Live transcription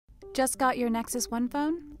Just got your Nexus One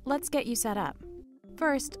phone? Let's get you set up.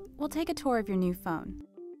 First, we'll take a tour of your new phone.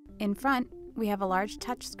 In front, we have a large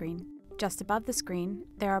touchscreen. Just above the screen,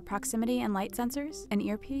 there are proximity and light sensors, an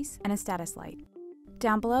earpiece, and a status light.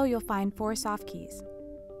 Down below, you'll find 4 soft keys: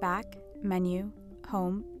 back, menu,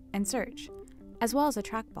 home, and search, as well as a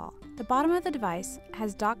trackball. The bottom of the device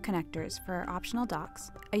has dock connectors for optional docks,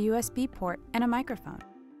 a USB port, and a microphone.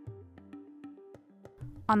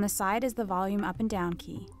 On the side is the volume up and down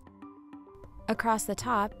key. Across the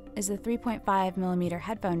top is the 3.5mm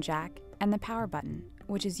headphone jack and the power button,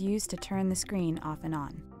 which is used to turn the screen off and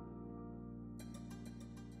on.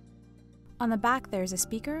 On the back there's a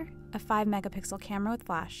speaker, a 5-megapixel camera with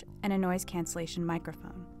flash, and a noise cancellation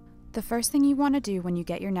microphone. The first thing you want to do when you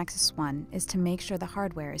get your Nexus One is to make sure the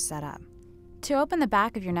hardware is set up. To open the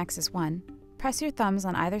back of your Nexus One, press your thumbs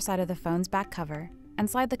on either side of the phone's back cover and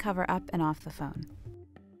slide the cover up and off the phone.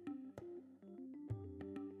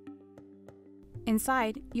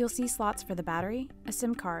 Inside, you'll see slots for the battery, a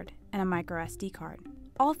SIM card, and a micro SD card.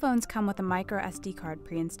 All phones come with a micro SD card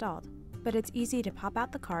pre-installed, but it's easy to pop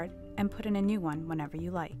out the card and put in a new one whenever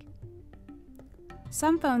you like.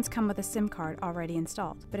 Some phones come with a SIM card already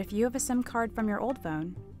installed, but if you have a SIM card from your old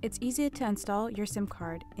phone, it's easy to install your SIM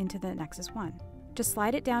card into the Nexus One. Just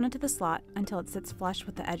slide it down into the slot until it sits flush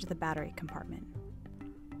with the edge of the battery compartment.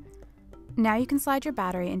 Now you can slide your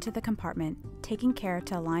battery into the compartment, taking care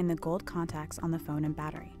to align the gold contacts on the phone and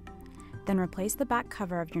battery. Then replace the back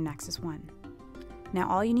cover of your Nexus One. Now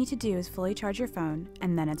all you need to do is fully charge your phone,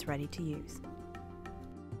 and then it's ready to use.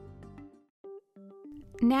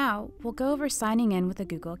 Now, we'll go over signing in with a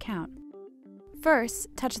Google account.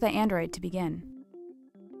 First, touch the Android to begin.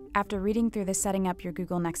 After reading through the Setting Up Your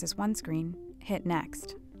Google Nexus One screen, hit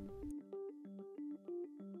Next.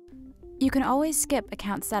 You can always skip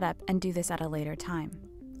account setup and do this at a later time.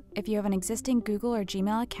 If you have an existing Google or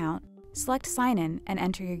Gmail account, select Sign In and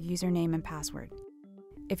enter your username and password.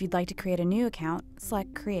 If you'd like to create a new account,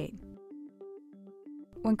 select Create.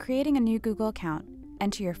 When creating a new Google account,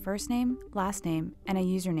 enter your first name, last name, and a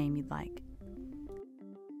username you'd like.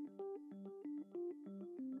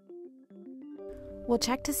 We'll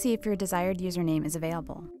check to see if your desired username is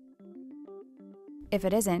available. If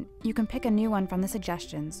it isn't, you can pick a new one from the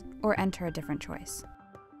suggestions or enter a different choice.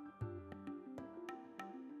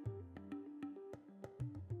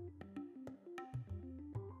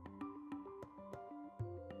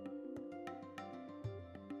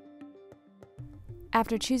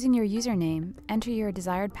 After choosing your username, enter your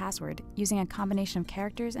desired password using a combination of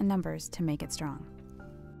characters and numbers to make it strong.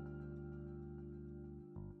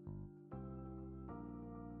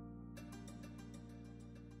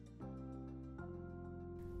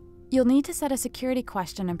 You'll need to set a security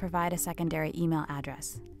question and provide a secondary email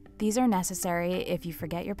address. These are necessary if you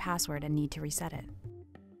forget your password and need to reset it.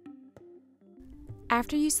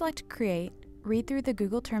 After you select Create, read through the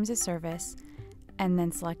Google Terms of Service and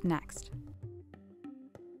then select Next.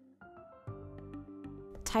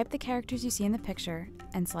 Type the characters you see in the picture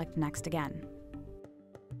and select Next again.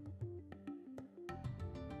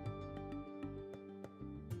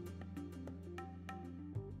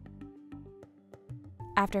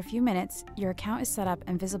 After a few minutes, your account is set up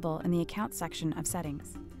and visible in the Account section of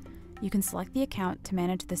Settings. You can select the account to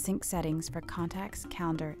manage the sync settings for Contacts,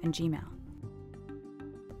 Calendar, and Gmail.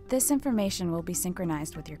 This information will be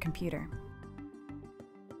synchronized with your computer.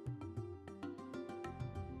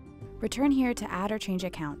 Return here to add or change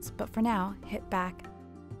accounts, but for now, hit Back,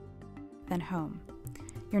 then Home.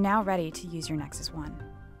 You're now ready to use your Nexus One.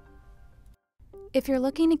 If you're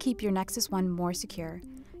looking to keep your Nexus One more secure,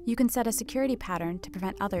 you can set a security pattern to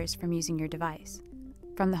prevent others from using your device.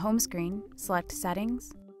 From the home screen, select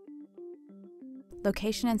Settings,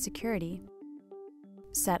 Location and Security,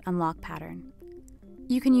 set Unlock Pattern.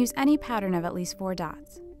 You can use any pattern of at least 4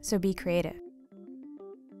 dots, so be creative.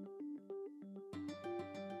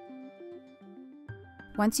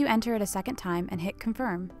 Once you enter it a second time and hit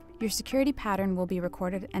Confirm, your security pattern will be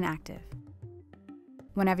recorded and active.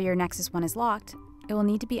 Whenever your Nexus One is locked, it will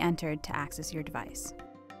need to be entered to access your device.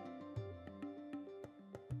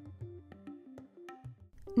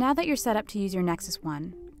 Now that you're set up to use your Nexus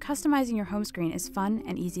One, customizing your home screen is fun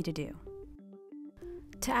and easy to do.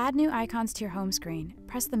 To add new icons to your home screen,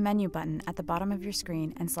 press the Menu button at the bottom of your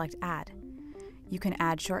screen and select Add. You can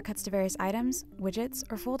add shortcuts to various items, widgets,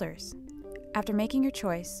 or folders. After making your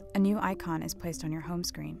choice, a new icon is placed on your home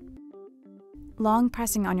screen. Long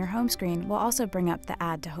pressing on your home screen will also bring up the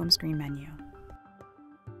Add to Home Screen menu.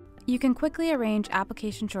 You can quickly arrange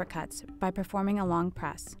application shortcuts by performing a long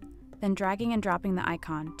press, then dragging and dropping the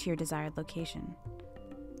icon to your desired location.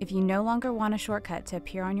 If you no longer want a shortcut to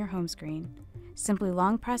appear on your home screen, Simply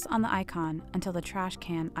long press on the icon until the trash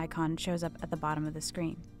can icon shows up at the bottom of the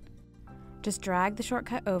screen. Just drag the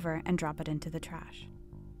shortcut over and drop it into the trash.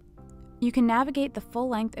 You can navigate the full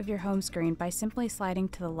length of your home screen by simply sliding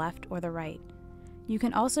to the left or the right. You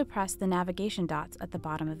can also press the navigation dots at the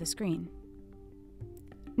bottom of the screen.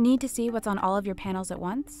 Need to see what's on all of your panels at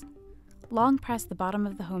once? Long press the bottom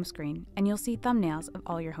of the home screen and you'll see thumbnails of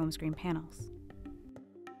all your home screen panels.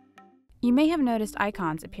 You may have noticed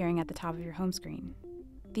icons appearing at the top of your home screen.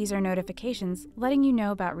 These are notifications letting you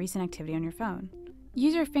know about recent activity on your phone.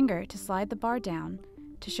 Use your finger to slide the bar down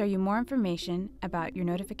to show you more information about your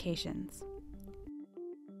notifications.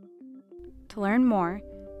 To learn more,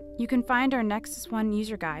 you can find our Nexus One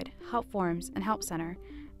user guide, help forums, and help center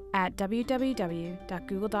at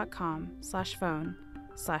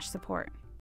www.google.com/phone/support.